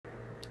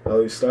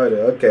Oh, we started.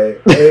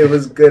 Okay. Hey,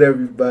 what's good,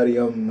 everybody?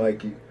 I'm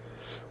Mikey.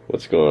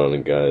 What's going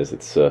on, guys?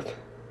 It's Seth.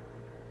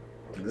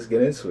 Let's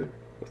get into it.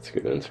 Let's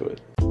get into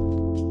it.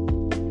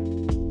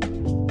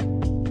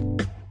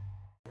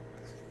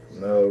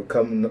 No,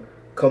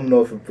 coming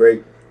off a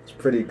break, it's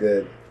pretty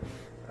good.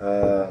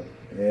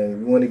 And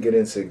we want to get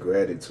into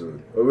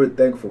gratitude. What we're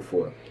thankful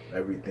for,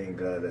 everything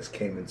that's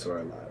came into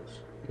our lives.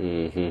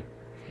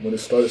 Mm-hmm. Want to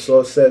start us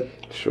off, Seth?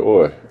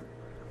 Sure.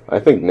 I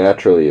think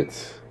naturally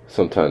it's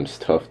sometimes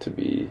tough to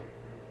be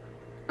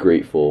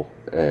grateful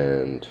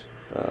and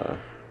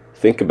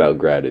think about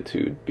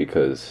gratitude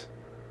because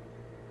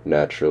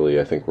naturally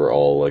I think we're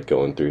all like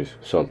going through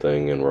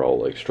something and we're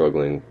all like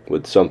struggling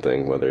with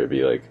something, whether it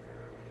be like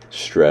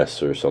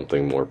stress or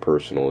something more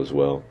personal as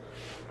well.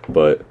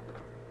 But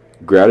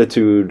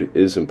gratitude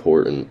is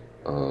important,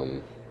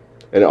 and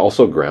it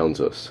also grounds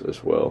us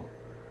as well.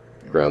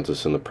 Grounds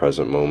us in the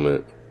present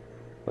moment.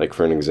 Like,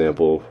 for an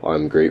example,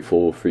 I'm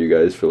grateful for you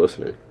guys for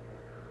listening.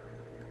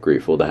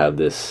 Grateful to have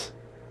this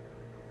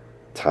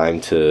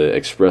time to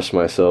express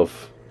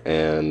myself,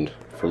 and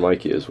for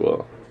Mikey as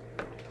well.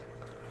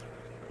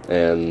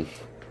 And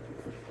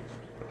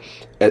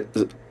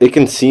it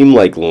can seem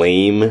like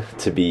lame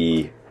to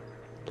be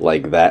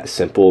like that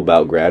simple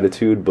about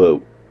gratitude,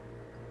 but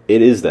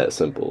it is that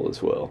simple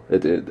as well.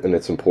 And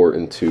it's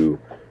important to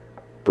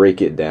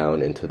break it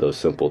down into those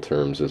simple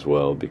terms as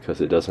well, because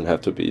it doesn't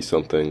have to be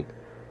something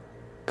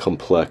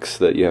complex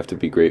that you have to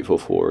be grateful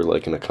for,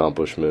 like an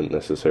accomplishment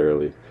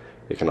necessarily.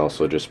 It can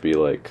also just be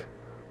like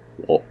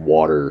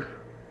water,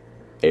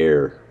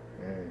 air,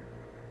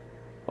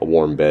 a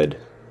warm bed.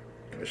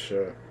 For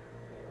sure.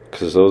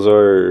 Because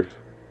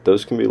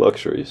those can be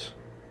luxuries.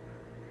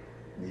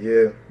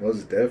 Yeah,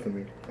 most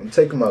definitely. I'm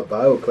taking my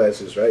bio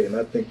classes, right? And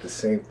I think the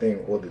same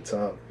thing all the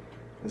time.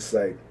 It's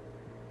like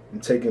I'm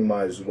taking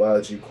my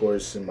zoology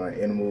course and my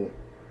animal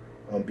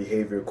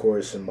behavior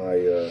course and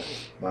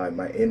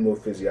my animal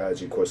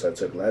physiology course I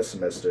took last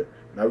semester,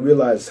 and I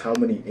realized how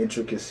many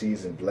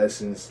intricacies and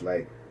blessings,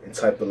 like, and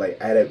type of like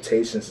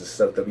adaptations and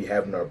stuff that we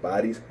have in our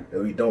bodies that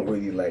we don't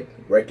really like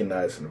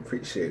recognize and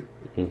appreciate.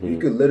 Mm-hmm.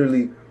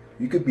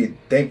 You could be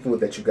thankful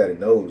that you got a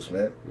nose,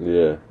 man.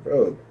 Yeah.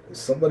 Bro, there's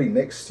somebody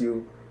next to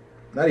you,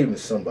 not even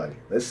somebody.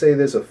 Let's say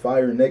there's a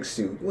fire next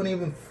to you. You wouldn't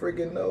even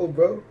freaking know,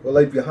 bro. Or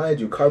like behind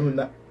you, not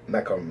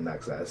carbon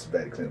monoxide, that's a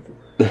bad example.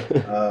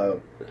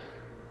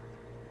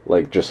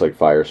 Like just like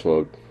fire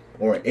smoke.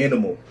 Or an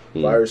animal,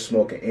 fire,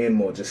 smoke, an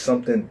animal, just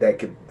something that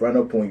could run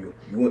up on you.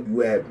 You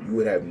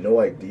would have no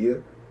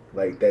idea,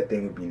 like that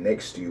thing would be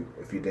next to you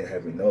if you didn't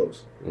have your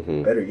nose.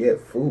 Mm-hmm. Better yet,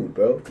 food,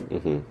 bro.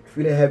 Mm-hmm. If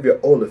you didn't have your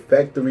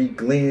olfactory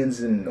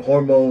glands and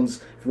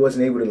hormones, if you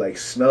wasn't able to like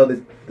smell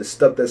the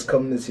stuff that's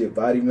coming into your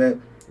body,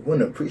 man, you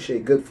wouldn't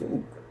appreciate good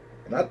food.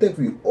 And I think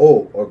we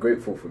all are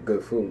grateful for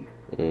good food.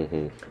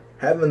 Mm-hmm.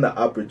 Having the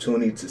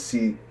opportunity to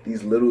see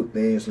these little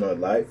things in our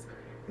life,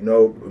 you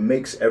know, it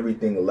makes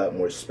everything a lot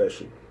more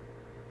special.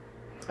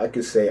 I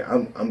could say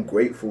I'm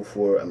grateful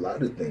for a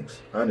lot of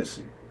things,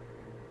 honestly.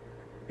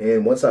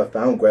 And once I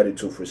found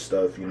gratitude for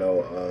stuff, you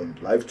know,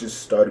 life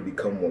just started to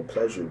become more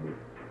pleasurable.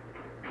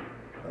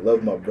 I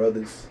love my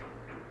brothers.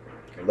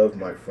 I love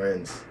my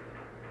friends.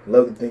 I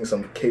love the things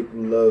I'm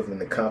capable of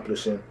and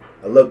accomplishing.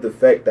 I love the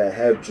fact that I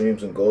have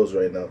dreams and goals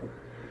right now.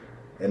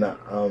 And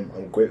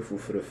I'm grateful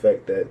for the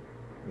fact that,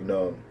 you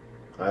know,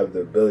 I have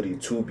the ability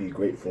to be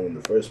grateful in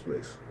the first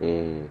place.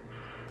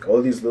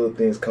 All these little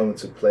things come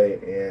into play,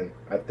 and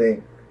I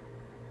think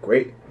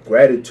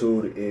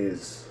gratitude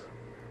is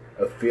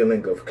a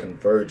feeling of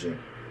converging,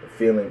 a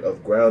feeling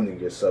of grounding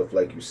yourself,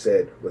 like you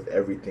said, with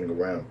everything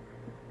around.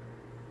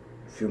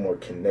 You feel more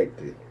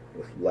connected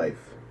with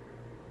life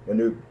when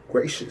you're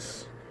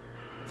gracious.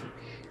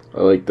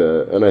 I like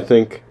that, and I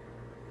think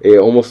it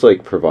almost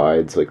like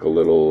provides like a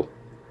little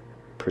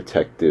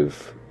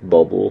protective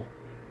bubble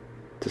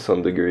to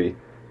some degree,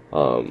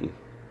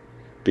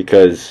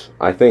 because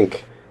I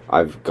think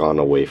I've gone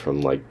away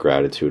from like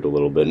gratitude a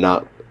little bit,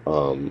 not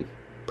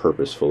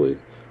purposefully,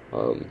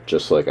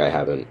 just like I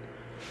haven't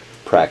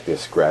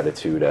practiced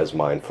gratitude as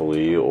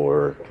mindfully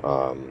or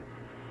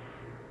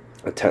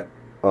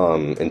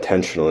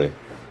intentionally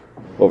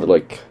over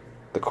like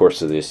the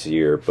course of this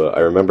year. But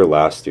I remember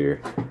last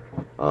year,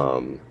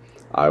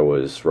 I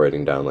was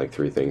writing down like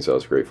 3 things I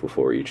was grateful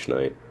for each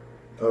night.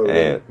 Oh, really?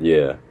 And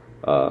yeah,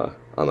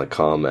 on the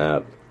Calm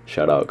app.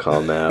 Shout out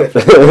Calm app.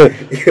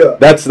 Yeah.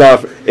 That's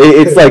not.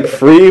 It's like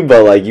free,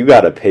 but like you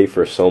gotta pay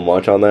for so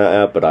much on that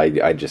app. But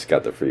I just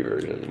got the free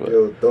version. But.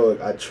 Yo,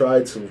 dog, I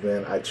tried to,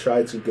 man. I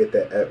tried to get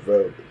that app,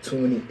 bro. Too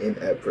many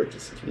in-app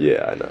purchases. Man.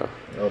 Yeah, I know.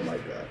 Oh my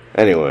god.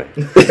 Anyway,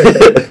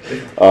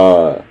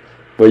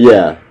 but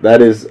yeah,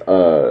 that is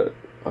a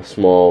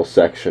small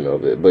section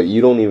of it. But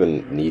you don't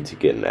even need to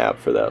get an app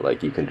for that.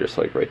 Like you can just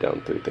like write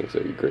down 3 things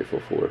that you're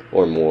grateful for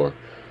or more.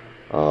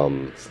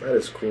 It's not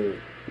as cool.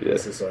 Yeah.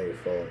 This is on your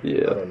phone.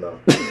 Yeah. I don't know.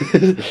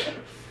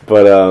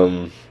 But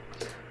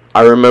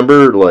I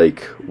remember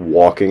like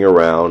walking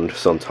around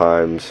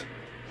sometimes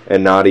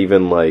and not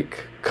even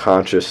like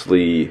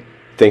consciously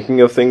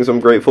thinking of things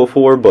I'm grateful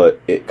for, but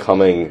it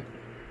coming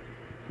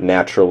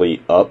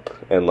naturally up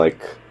and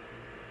like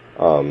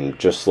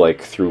just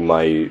like through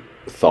my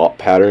thought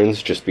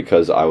patterns, just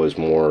because I was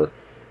more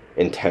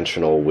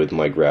intentional with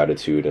my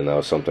gratitude, and that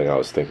was something I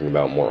was thinking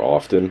about more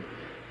often.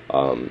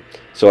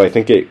 So I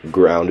think it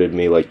grounded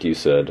me, like you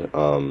said,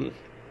 and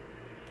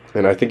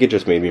I think it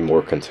just made me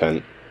more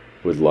content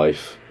with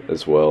life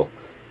as well.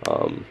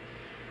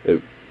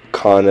 It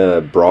kind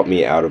of brought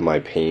me out of my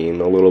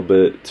pain a little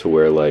bit, to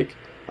where like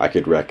I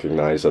could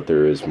recognize that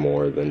there is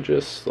more than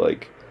just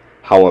like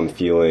how I'm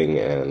feeling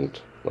and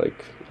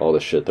like all the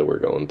shit that we're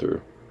going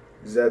through.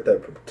 Is that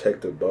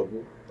protective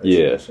bubble?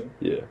 Yeah,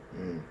 yeah.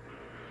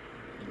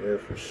 Yeah,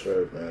 for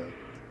sure, man.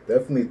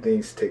 Definitely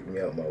things take me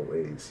out my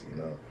ways, you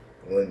know.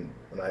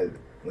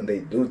 When they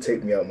do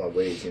take me out my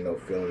ways, you know,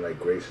 feeling like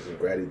gracious and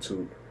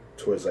gratitude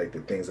towards like the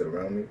things that are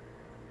around me,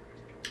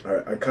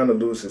 I kind of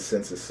lose a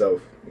sense of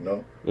self, you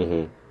know.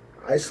 Mm-hmm.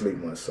 Isolate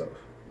myself.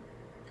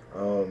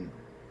 You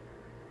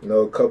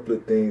know, a couple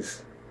of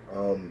things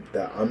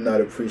that I'm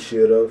not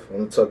appreciative of. I'm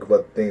gonna talk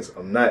about the things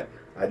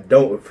I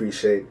don't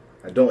appreciate.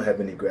 I don't have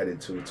any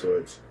gratitude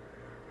towards.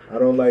 I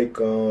don't like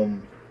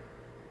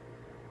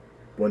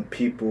when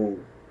people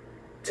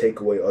take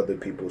away other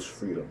people's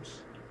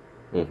freedoms,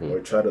 or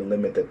try to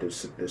limit their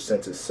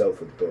sense of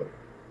self and thought.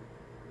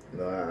 You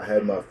know, I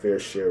had my fair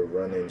share of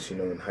run-ins, you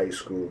know, in high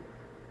school.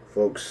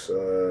 Folks,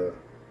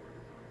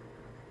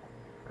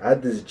 I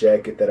had this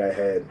jacket that I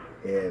had,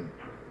 and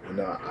you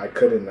know, I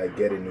couldn't like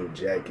get a new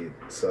jacket,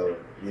 so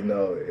you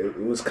know, it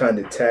was kind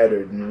of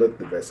tattered and looked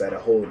the best. I had a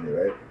hole in it,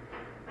 right?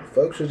 And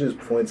folks would just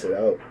point it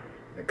out.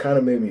 It kind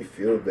of made me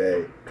feel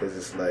bad, because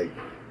it's like,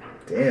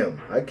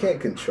 damn, I can't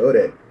control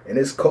that, and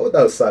it's cold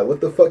outside. What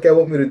the fuck y'all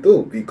want me to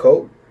do? Be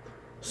cold?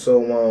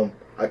 So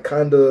I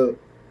kind of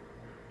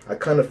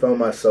found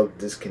myself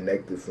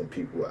disconnected from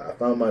people.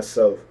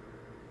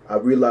 I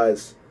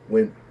realized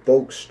when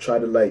folks try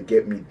to like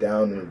get me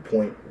down to the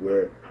point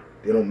where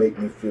they don't make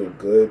me feel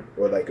good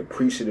or like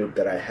appreciative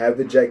that I have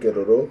a jacket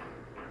at all,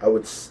 I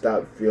would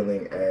stop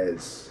feeling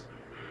as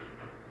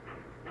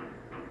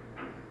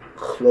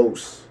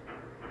close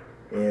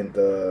and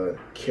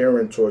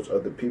caring towards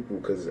other people,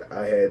 because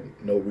I had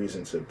no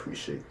reason to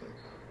appreciate them.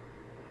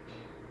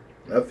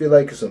 And I feel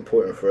like it's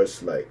important for us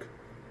to like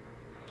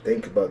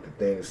think about the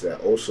things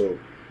that also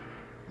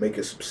make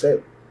us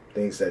upset,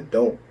 things that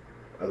don't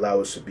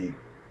allow us to be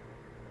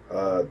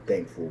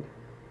thankful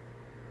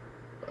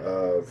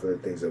for the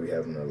things that we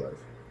have in our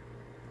life.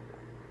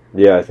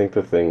 Yeah, I think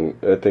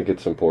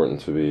it's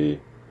important to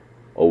be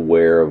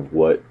aware of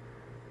what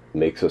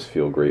makes us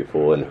feel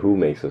grateful and who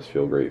makes us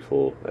feel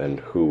grateful and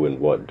who and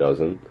what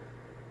doesn't.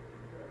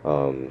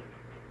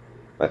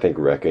 I think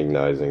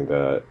recognizing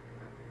that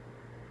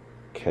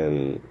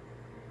can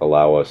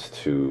allow us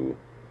to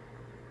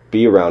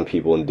be around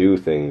people and do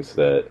things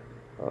that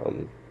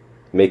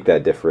make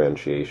that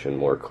differentiation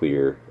more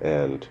clear,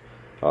 and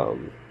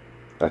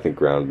I think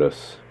ground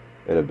us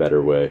in a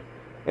better way.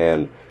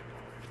 And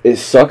it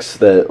sucks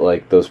that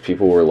like those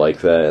people were like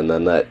that, and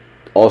then that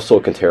also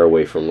can tear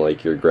away from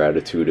like your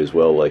gratitude as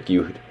well. Like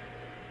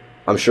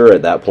I'm sure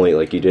at that point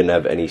like you didn't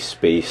have any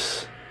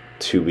space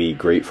to be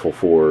grateful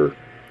for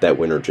that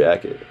winter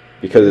jacket,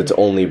 because it's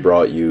only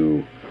brought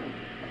you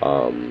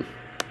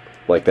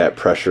like that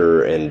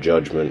pressure and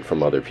judgment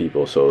from other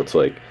people. So it's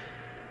like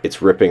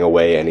it's ripping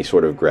away any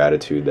sort of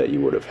gratitude that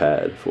you would have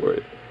had for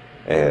it.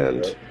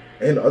 And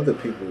other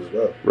people as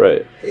well.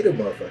 Right. Hate them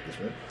motherfuckers,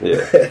 man.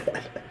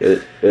 Yeah.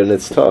 And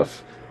it's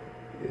tough.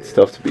 Yeah. It's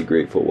tough to be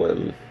grateful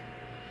when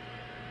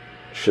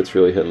shit's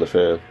really hitting the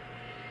fan.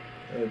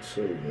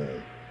 Absolutely,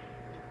 man.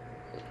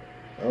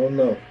 I don't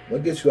know.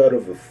 What gets you out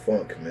of a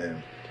funk,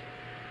 man?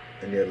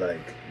 And you're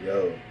like,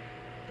 yo,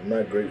 I'm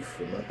not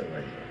grateful for nothing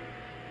right now.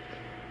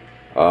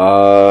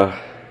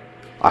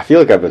 I feel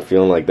like I've been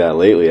feeling like that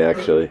lately,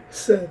 actually.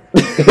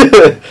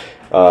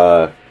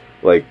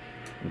 Like,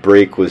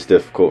 break was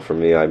difficult for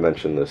me. I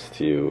mentioned this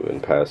to you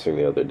in passing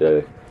the other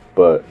day.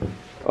 But,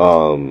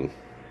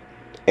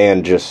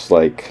 and just,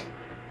 like,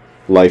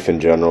 life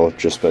in general,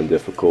 just been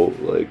difficult.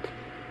 Like,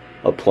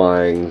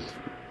 applying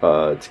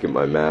to get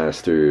my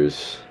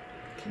master's.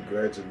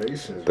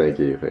 Congratulations. Thank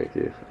you.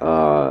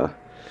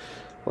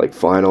 Like,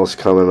 finals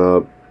coming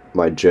up,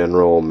 my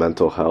general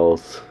mental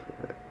health.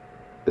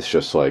 It's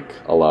just, like,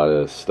 a lot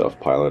of stuff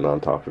piling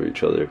on top of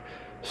each other.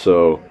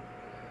 So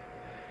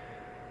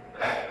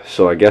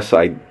I guess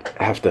I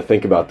have to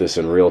think about this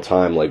in real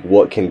time. Like,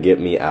 what can get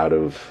me out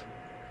of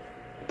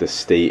the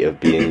state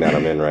of being that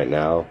I'm in right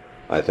now?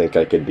 I think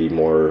I could be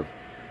more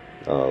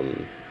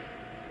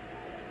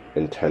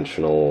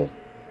intentional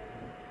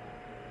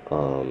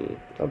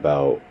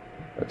about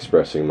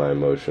expressing my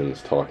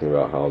emotions, talking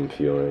about how I'm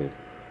feeling.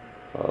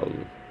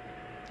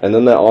 And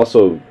then that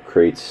also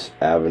creates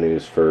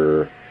avenues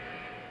for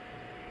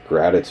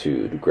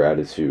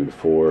gratitude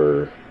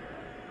for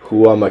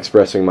who I'm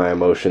expressing my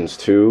emotions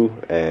to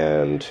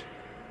and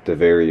the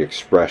very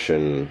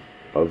expression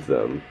of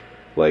them.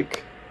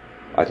 Like,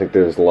 I think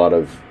there's a lot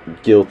of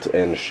guilt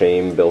and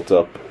shame built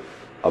up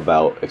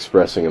about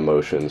expressing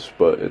emotions,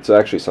 but it's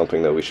actually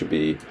something that we should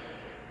be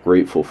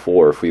grateful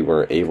for if we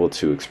weren't able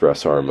to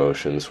express our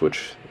emotions,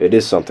 which it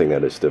is something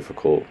that is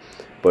difficult.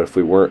 But if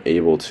we weren't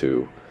able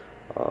to,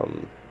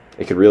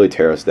 it could really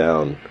tear us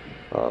down.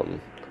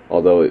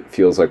 Although it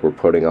feels like we're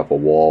putting up a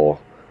wall,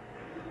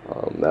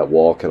 that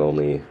wall can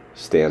only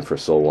stand for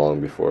so long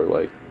before,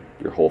 like,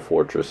 your whole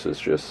fortress is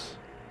just,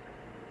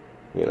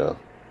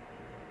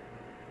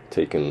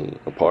 taken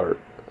apart.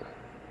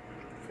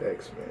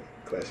 Facts, man.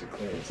 Clash of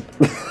Clans.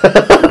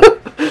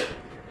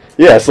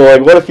 Yeah, so,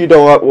 like, what if you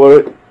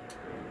don't...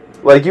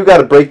 Like, you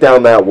gotta break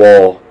down that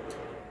wall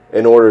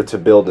in order to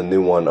build a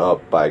new one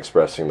up by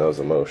expressing those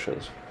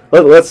emotions.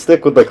 Let's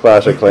stick with the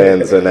Clash of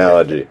Clans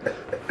analogy.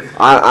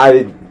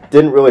 I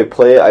didn't really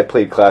play it. I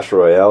played Clash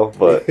Royale,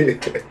 but...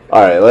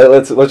 Alright,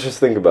 let's just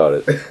think about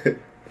it.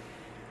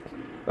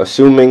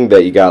 Assuming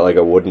that you got, like,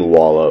 a wooden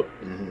wall up.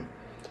 Mm-hmm.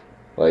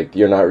 Like,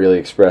 you're not really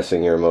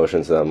expressing your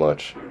emotions that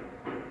much.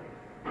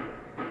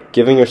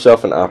 Giving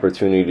yourself an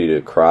opportunity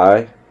to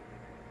cry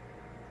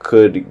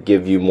could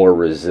give you more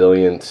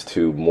resilience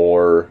to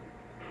more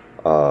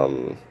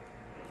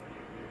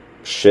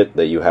shit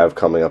that you have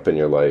coming up in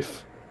your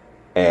life,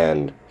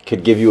 and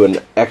could give you an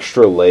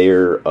extra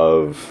layer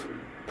of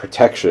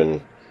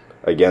protection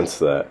against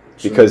that,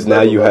 because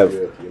now you have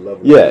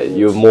you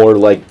have more,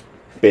 like,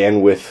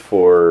 bandwidth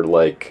for,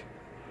 like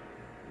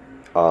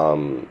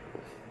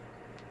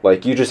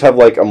you just have,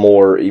 like, a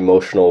more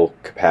emotional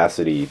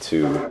capacity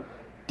to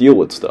deal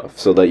with stuff,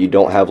 so that you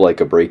don't have, like,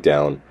 a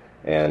breakdown,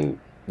 and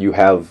you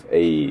have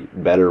a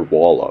better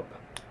wall up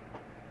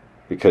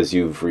because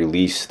you've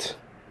released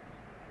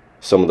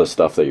some of the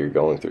stuff that you're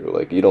going through.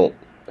 Like, you don't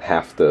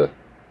have to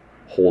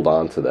hold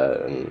on to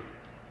that, and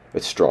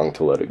it's strong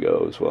to let it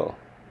go as well.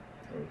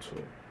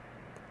 Absolutely.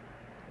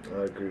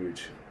 I agree with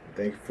you.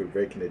 Thank you for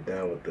breaking it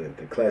down with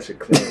the Clash of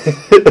Clans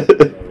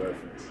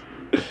reference.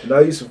 I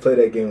used to play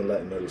that game in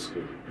Latin middle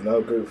school, and I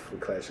agree for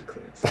Clash of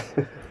Clans.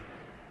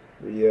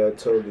 But yeah, I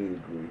totally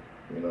agree.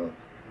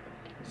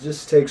 It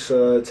just takes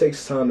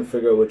time to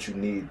figure out what you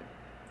need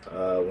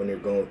when you're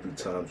going through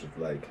times of,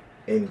 like,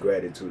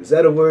 ingratitude. Is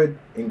that a word?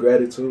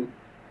 Ingratitude?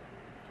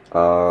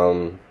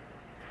 I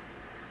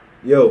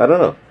don't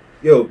know.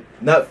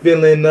 Not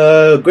feeling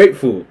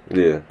grateful.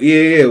 Yeah.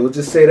 Yeah. We'll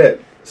just say that.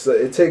 So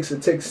it takes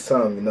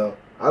time.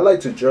 I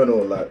like to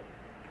journal a lot,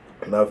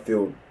 and I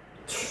feel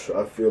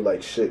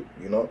like shit.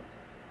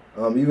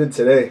 Even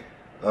today,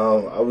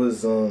 I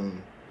was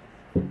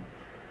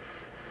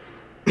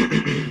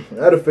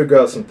I had to figure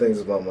out some things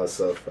about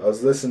myself. I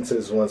was listening to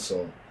this one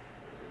song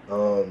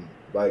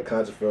by a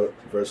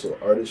controversial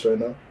artist right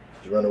now.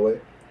 Just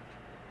Runaway.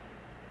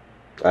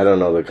 I don't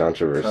know the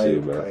controversy,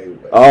 but Kanye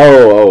West.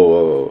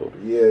 Oh.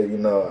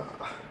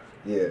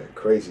 Yeah,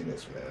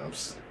 craziness, man.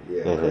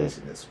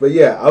 Craziness. But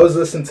yeah, I was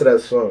listening to that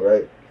song,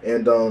 right?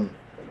 And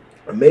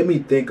it made me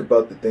think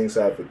about the things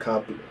I've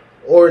accomplished,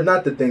 or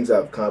not the things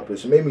I've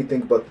accomplished. It made me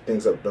think about the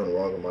things I've done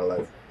wrong in my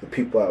life, the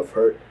people I've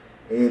hurt.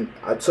 And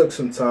I took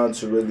some time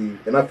to really,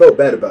 and I felt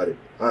bad about it.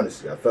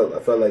 Honestly, I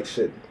felt like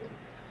shit.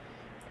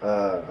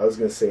 I was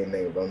gonna say a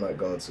name, but I'm not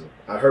going to.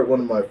 I hurt one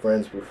of my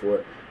friends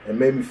before, and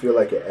made me feel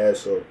like an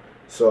asshole.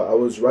 So I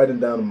was writing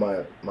down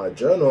in my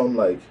journal. I'm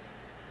like,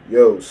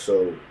 yo,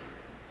 so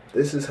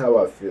this is how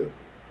I feel,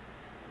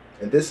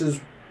 and this is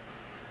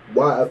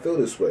why I feel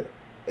this way.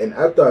 And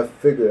after I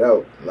figured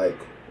out, like,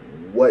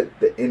 what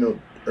the inner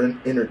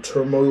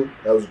turmoil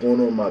that was going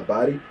on in my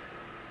body,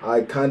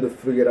 I kind of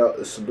figured out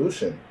a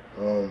solution.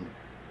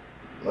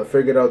 I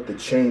figured out the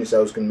change that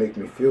was going to make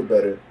me feel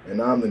better, and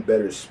now I'm in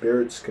better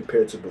spirits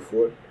compared to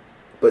before.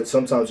 But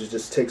sometimes it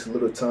just takes a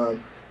little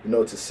time,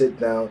 to sit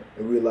down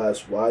and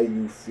realize why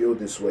you feel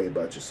this way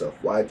about yourself.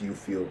 Why do you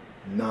feel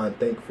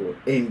non-thankful,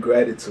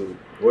 ingratitude,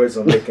 words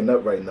I'm making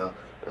up right now,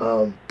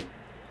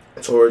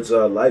 towards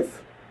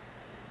life.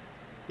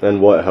 And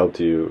what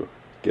helped you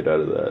get out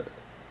of that?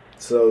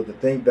 So the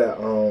thing that,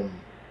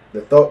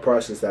 the thought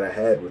process that I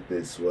had with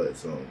this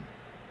was,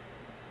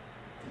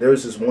 there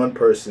was this one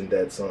person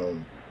that's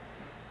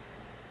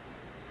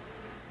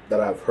that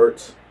I've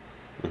hurt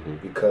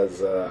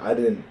because I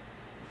didn't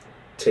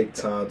take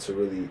time to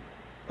really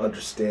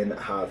understand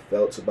how I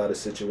felt about a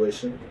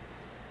situation.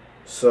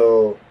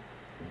 So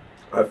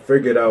I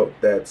figured out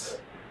that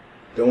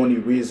the only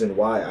reason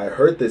why I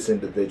hurt this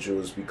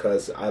individual is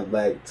because I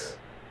lacked,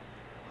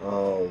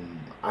 I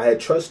had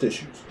trust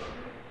issues.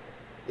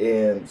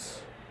 And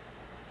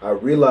I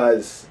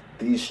realized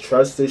these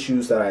trust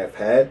issues that I have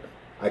had,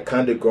 I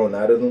kind of grown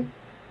out of them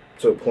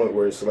to a point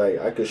where it's like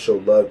I could show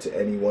love to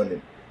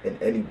anyone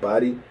and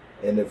anybody,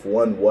 and if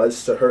one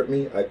was to hurt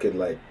me, I could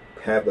like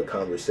have a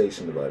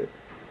conversation about it,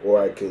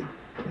 or I could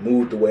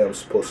move the way I'm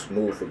supposed to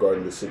move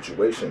regarding the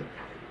situation.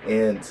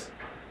 And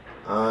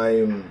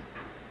I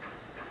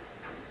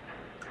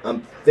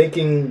was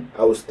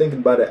thinking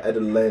about it at a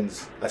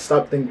lens. I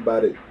stopped thinking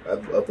about it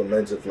of a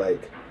lens of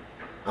like,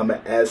 I'm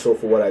an asshole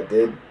for what I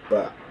did,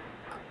 but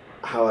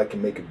how I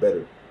can make it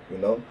better,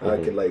 how I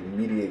can like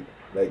mediate,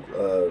 like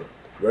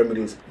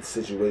remedy the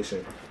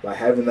situation by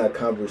having that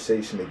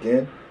conversation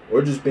again,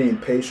 or just being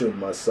patient with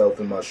myself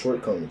and my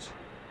shortcomings.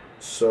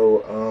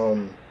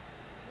 So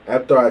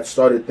after I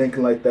started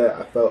thinking like that,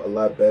 I felt a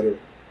lot better,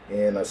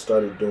 and I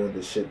started doing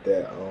the shit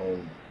that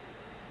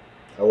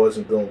I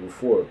wasn't doing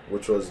before,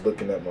 which was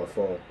looking at my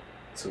phone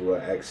to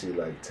actually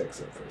like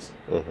text that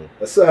person.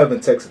 I still haven't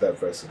texted that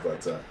person,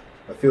 but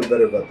I feel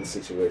better about the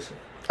situation.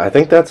 I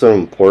think that's an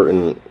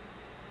important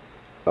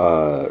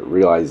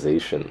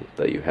realization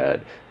that you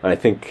had. I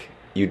think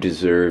you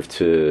deserve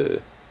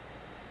to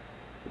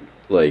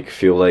like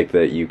feel like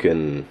that you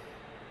can.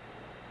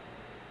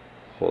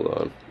 Hold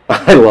on,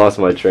 I lost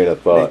my train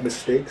of thought. Make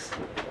mistakes.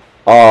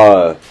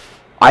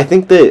 I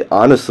think that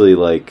honestly,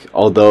 like,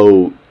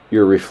 although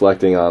you're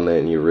reflecting on it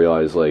and you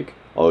realize like,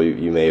 oh,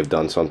 you may have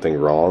done something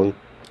wrong,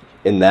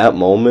 in that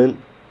moment,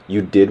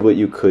 you did what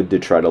you could to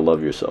try to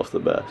love yourself the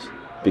best.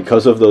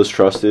 Because of those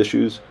trust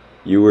issues,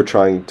 you were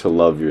trying to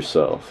love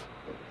yourself.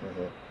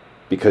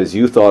 Because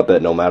you thought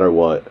that no matter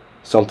what,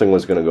 something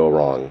was going to go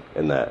wrong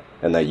in that,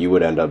 and that you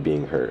would end up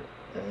being hurt.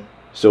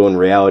 So in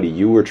reality,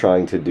 you were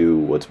trying to do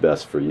what's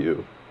best for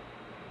you.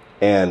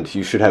 And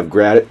you should have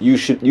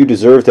you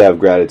deserve to have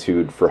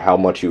gratitude for how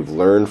much you've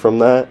learned from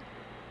that,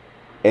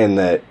 and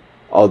that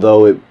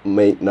although it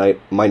might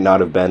not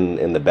have been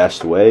in the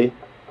best way,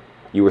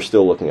 you were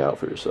still looking out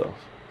for yourself.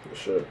 For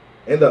sure.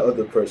 And the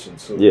other person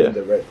too, yeah.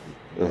 indirectly.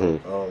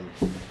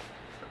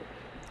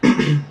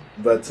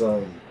 But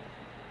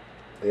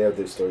they have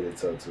their story to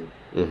tell too.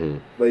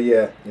 But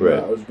yeah, you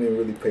know, I was being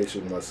really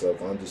patient with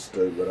myself. I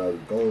understood what I was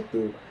going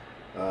through.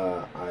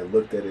 I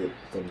looked at it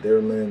from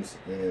their lens,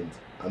 and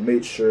I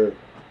made sure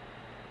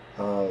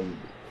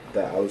that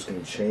I was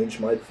going to change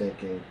my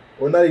thinking,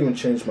 or not even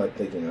change my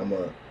thinking. I'm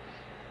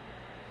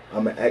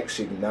gonna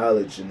actually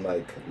acknowledge and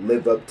like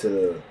live up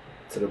to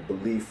the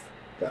belief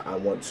that I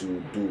want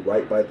to do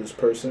right by this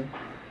person,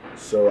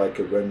 so I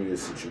could remedy the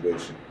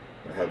situation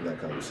by having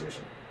that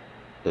conversation.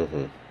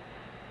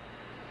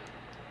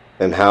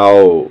 And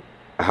how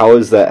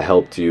has that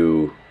helped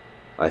you,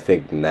 I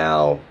think,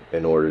 now,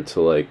 in order to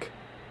like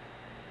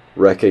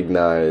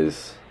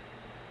recognize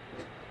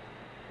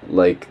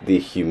like the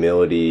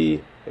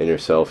humility in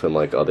yourself and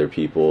like other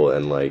people,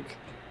 and like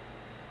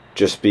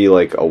just be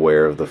like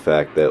aware of the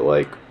fact that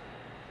like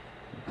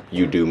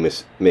you do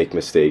make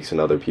mistakes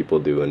and other people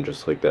do, and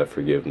just like that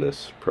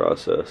forgiveness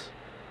process?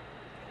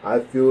 I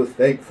feel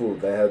thankful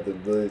that I have the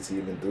ability to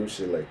even do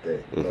shit like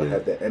that. You know,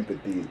 have the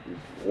empathy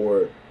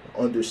or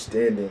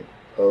understanding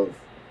of,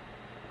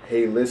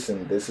 hey,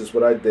 listen, this is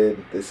what I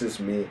did, this is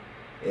me,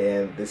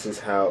 and this is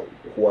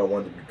who I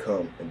want to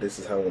become, and this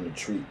is how I want to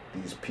treat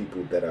these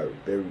people that are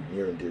very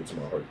near and dear to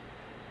my heart.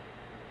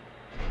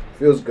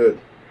 Feels good.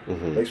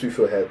 Makes me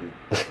feel happy.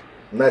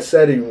 I'm not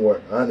sad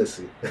anymore,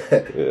 honestly.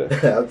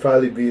 I'd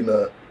probably be in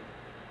a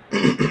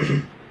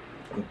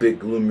big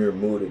gloomier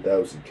mood if that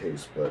was the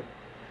case, but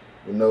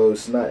you know,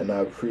 it's not, and I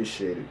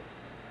appreciate it.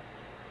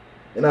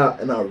 And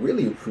I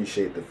really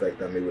appreciate the fact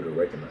that I'm able to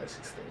recognize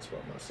these things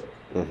about myself.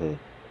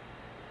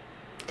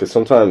 Because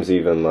sometimes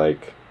even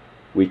like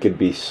we could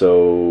be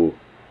so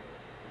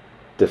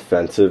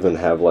defensive and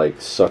have like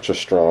such a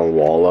strong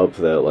wall up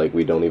that like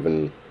we don't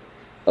even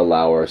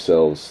allow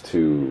ourselves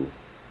to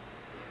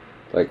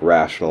like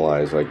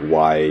rationalize like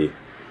why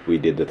we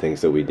did the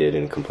things that we did,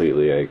 and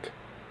completely like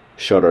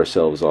shut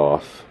ourselves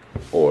off,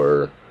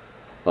 or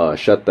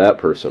shut that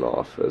person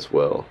off as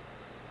well.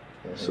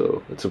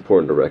 So it's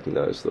important to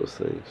recognize those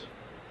things.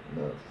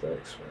 No,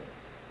 facts, man.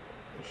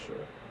 For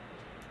sure.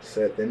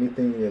 Seth,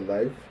 anything in your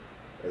life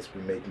that's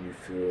been making you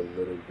feel a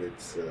little bit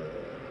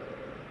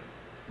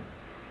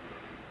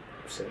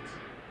upset?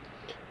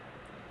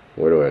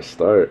 Where do I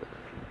start?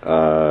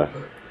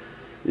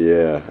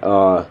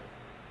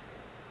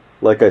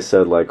 Like I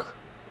said, like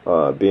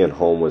being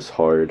home was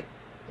hard.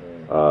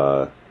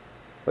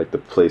 Like the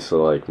place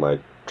of like my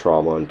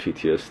trauma and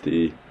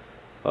PTSD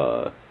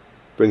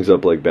brings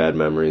up like bad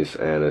memories,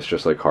 and it's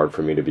just like hard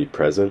for me to be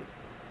present.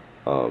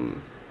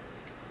 And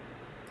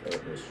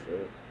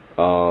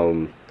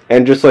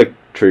just like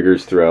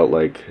triggers throughout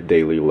like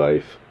daily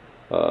life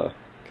can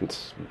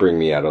bring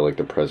me out of like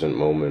the present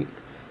moment,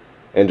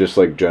 and just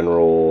like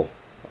general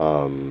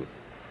I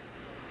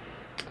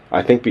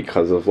think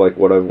because of like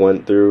what I've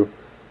went through,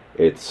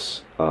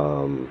 it's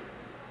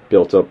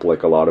built up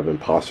like a lot of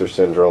imposter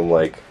syndrome,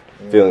 like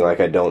feeling like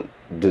I don't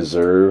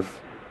deserve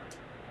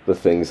the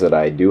things that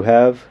I do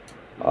have.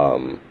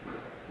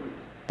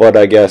 But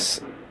I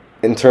guess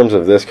in terms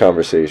of this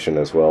conversation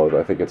as well,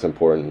 I think it's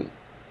important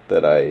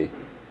that I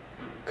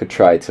could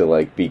try to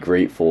like be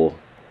grateful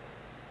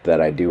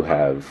that I do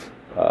have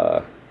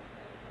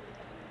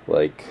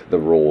like the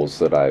roles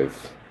that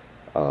I've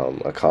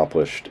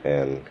accomplished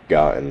and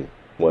gotten,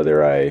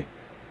 whether I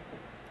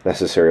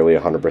necessarily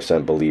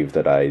 100% believe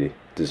that I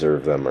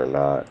deserve them or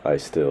not. I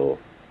still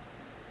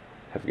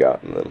have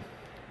gotten them.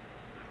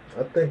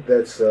 I think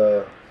that's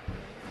I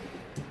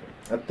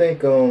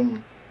think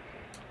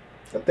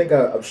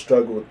I've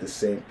struggled with the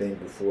same thing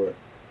before.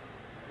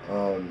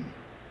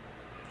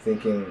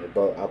 Thinking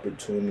about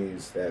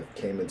opportunities that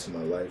came into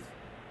my life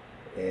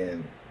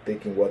and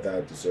thinking whether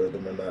I deserve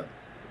them or not.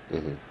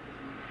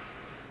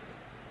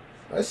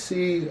 I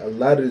see a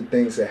lot of the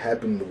things that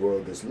happen in the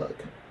world as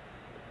luck.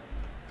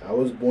 I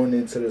was born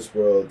into this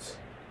world,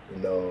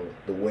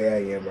 the way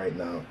I am right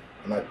now.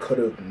 And I could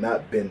have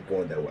not been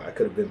born that way. I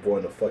could have been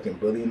born a fucking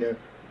billionaire,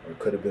 or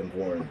could have been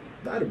born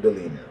not a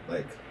billionaire,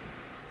 like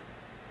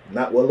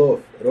not well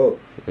off at all.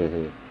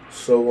 Mm-hmm.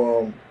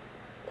 So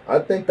I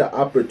think the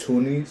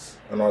opportunities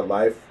in our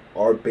life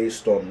are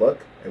based on luck,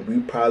 and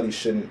we probably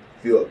shouldn't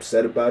feel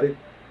upset about it.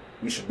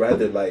 We should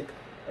rather like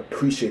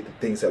appreciate the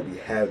things that we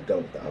have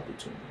done with the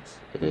opportunities.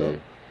 You know,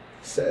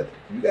 Seth,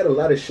 you got a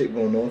lot of shit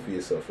going on for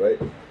yourself, right?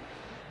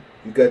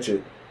 You got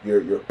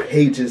your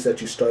pages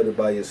that you started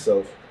by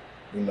yourself.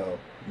 You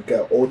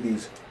got all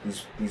these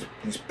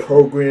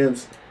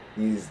programs,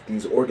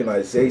 these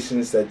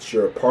organizations that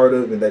you're a part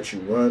of and that you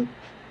run.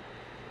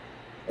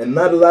 And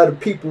not a lot of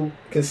people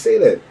can say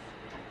that.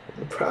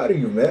 I'm proud of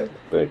you, man.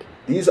 Thank you.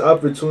 These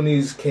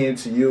opportunities came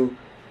to you,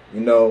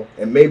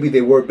 and maybe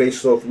they were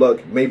based off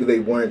luck. Maybe they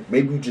weren't.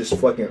 Maybe you just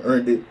fucking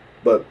earned it.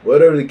 But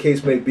whatever the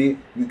case may be,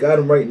 you got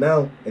them right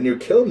now, and you're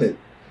killing it,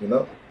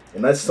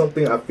 And that's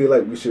something I feel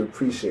like we should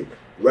appreciate.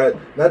 Right?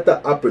 Not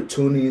the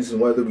opportunities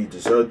and whether we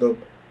deserve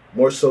them,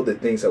 more so the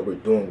things that we're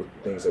doing with the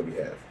things that we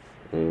have.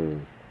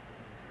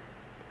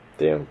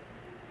 Damn.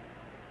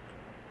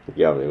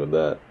 You got me with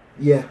that.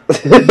 Yeah.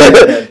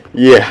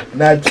 Yeah.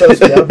 Now,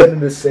 trust me, I've been in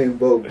the same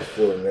boat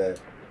before, man.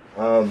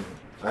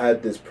 I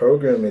had this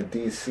program in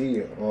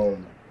D.C. I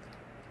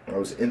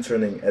was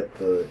interning at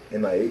the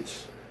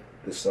NIH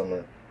this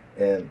summer,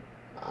 and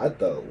I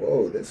thought,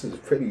 whoa, this is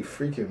pretty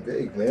freaking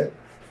big, man,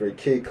 for a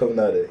kid coming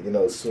out of,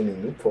 SUNY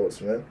Newport,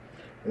 man.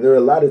 And there were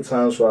a lot of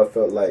times where I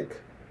felt like,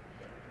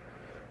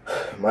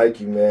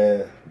 Mikey,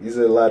 man, these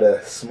are a lot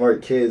of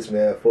smart kids,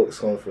 man. Folks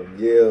coming from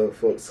Yale,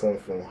 folks coming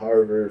from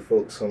Harvard,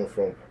 folks coming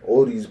from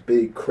all these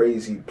big,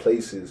 crazy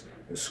places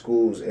and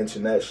schools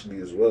internationally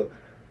as well.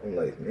 I'm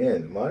like,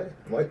 man,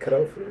 am I cut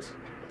out for this?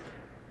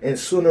 And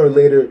sooner or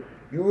later,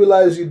 you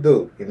realize you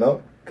do,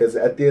 Because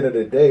at the end of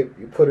the day,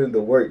 you put in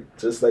the work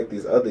just like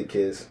these other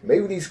kids.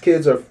 Maybe these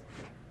kids are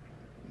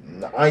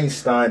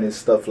Einstein and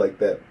stuff like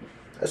that.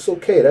 That's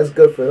okay. That's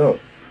good for them.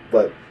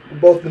 But we're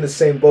both in the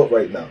same boat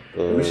right now.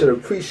 Mm-hmm. We should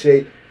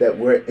appreciate that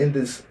we're in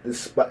this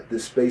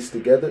space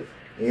together.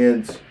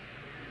 And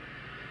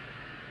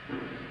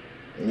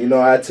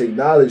I had to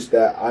acknowledge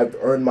that I've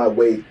earned my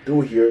way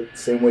through here the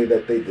same way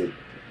that they did.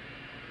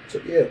 So,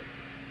 yeah.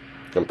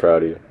 I'm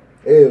proud of you.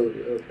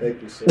 Yeah,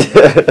 thank you so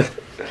much.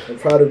 I'm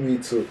proud of me,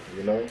 too,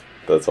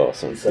 That's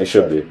awesome. You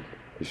should be.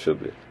 You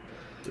should be.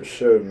 For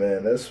sure,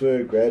 man. That's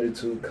where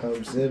gratitude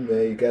comes in,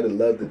 man. You got to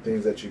love the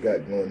things that you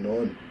got going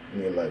on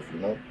in your life,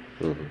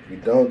 Mm-hmm. If you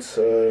don't,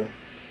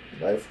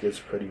 life gets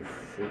pretty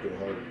freaking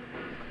hard.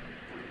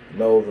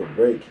 Over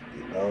break.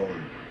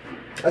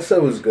 I said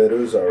it was good. It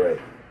was all right.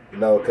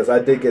 Because I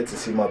did get to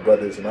see my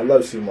brothers, and I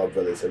love seeing my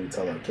brothers every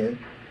time I can.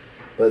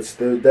 But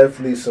there were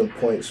definitely some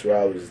points where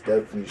I was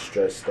definitely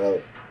stressed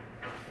out.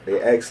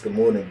 They asked the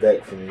moon and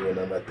back from me when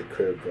I'm at the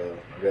crib, bro.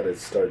 I got to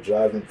start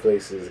driving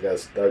places. Got to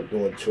start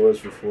doing chores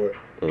before,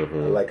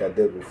 like I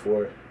did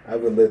before. I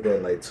haven't lived there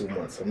in like 2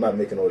 months. I'm not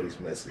making all these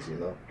messes,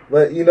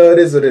 But it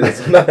is what it is.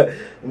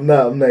 I'm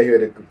not here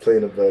to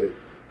complain about it.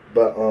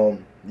 But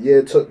yeah,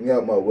 it took me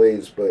out my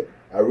ways. But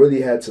I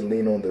really had to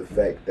lean on the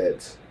fact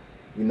that,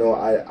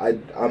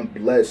 I'm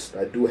blessed.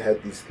 I do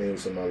have these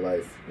things in my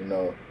life.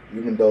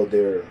 Even though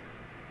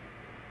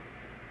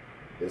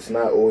it's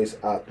not always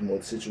optimal.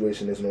 The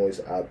situation isn't always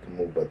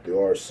optimal, but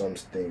there are some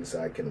things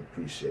I can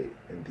appreciate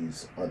in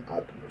these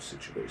unoptimal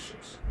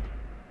situations.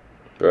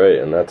 Right,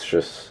 and that's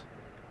just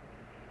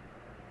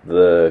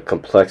the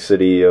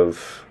complexity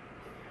of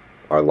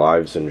our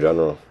lives in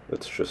general.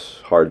 It's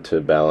just hard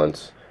to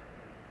balance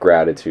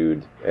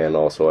gratitude and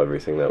also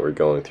everything that we're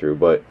going through.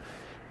 But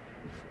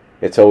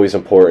it's always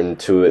important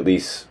to at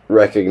least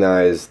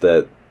recognize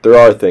that there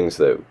are things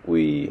that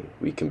we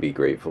can be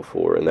grateful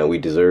for and that we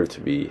deserve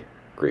to be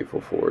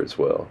grateful for as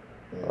well.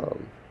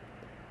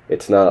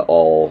 It's not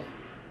all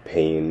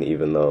pain,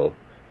 even though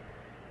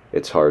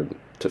it's hard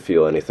to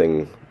feel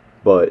anything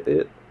but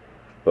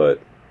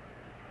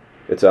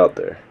it's out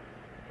there.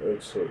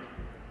 So,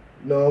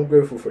 I'm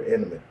grateful for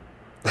anime.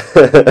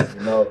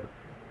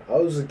 I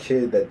was a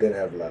kid that didn't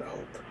have a lot of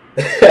hope.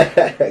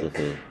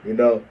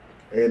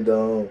 And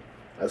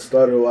I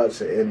started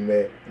watching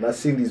anime, and I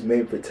seen these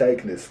main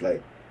protagonists,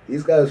 like,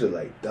 these guys are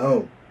like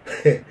dumb.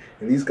 And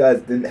these guys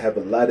didn't have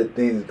a lot of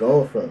things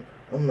going for them.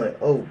 I'm like,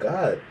 oh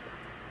God,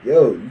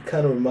 you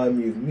kind of remind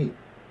me of me.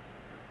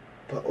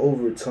 But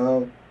over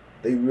time,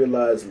 they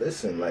realized,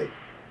 listen, like,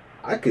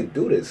 I could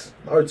do this.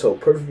 Naruto,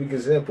 perfect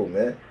example,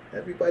 man.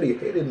 Everybody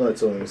hated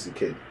Naruto when he was a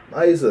kid.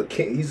 Now he's a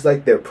king. He's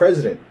like their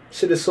president.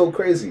 Shit is so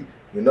crazy,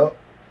 And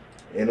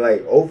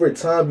like over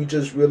time, you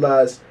just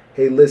realize,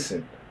 hey,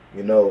 listen,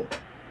 the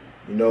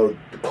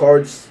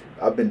cards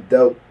I've been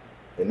dealt,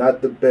 they're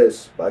not the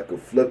best, but I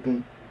could flip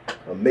them.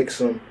 I'll mix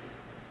them,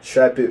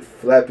 strap it,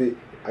 flap it.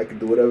 I can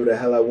do whatever the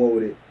hell I want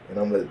with it, and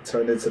I'm going to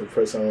turn into the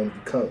person I want to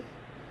become.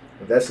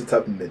 And that's the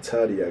type of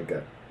mentality I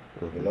got,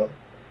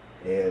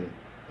 And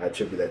I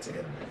attribute that to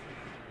anime.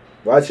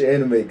 Watching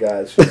anime,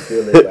 guys, should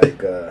feel it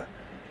like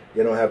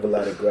you don't have a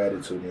lot of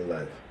gratitude in your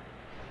life.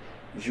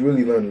 you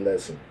really learn a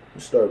lesson.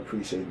 You start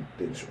appreciating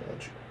things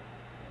around you.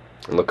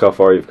 And look how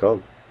far you've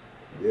come.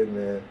 Yeah,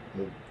 man.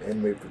 I'm an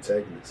anime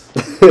protagonist.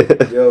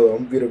 Yo,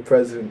 I'm gonna be the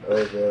president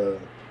of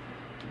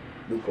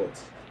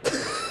Newports.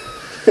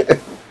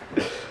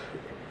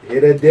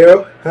 Hear that,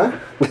 Daryl? Huh?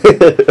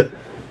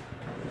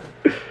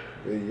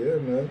 Yeah,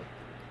 man.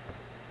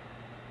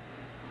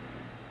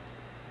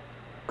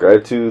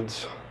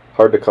 Gratitude's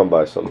hard to come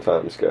by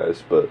sometimes,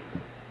 guys, but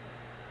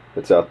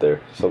it's out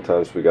there.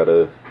 Sometimes we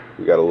gotta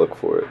look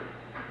for it.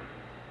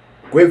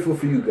 Grateful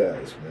for you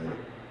guys, man.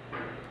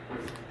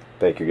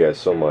 Thank you guys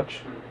so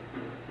much.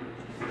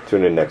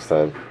 Tune in next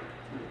time.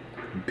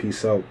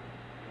 Peace out,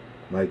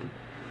 Mikey.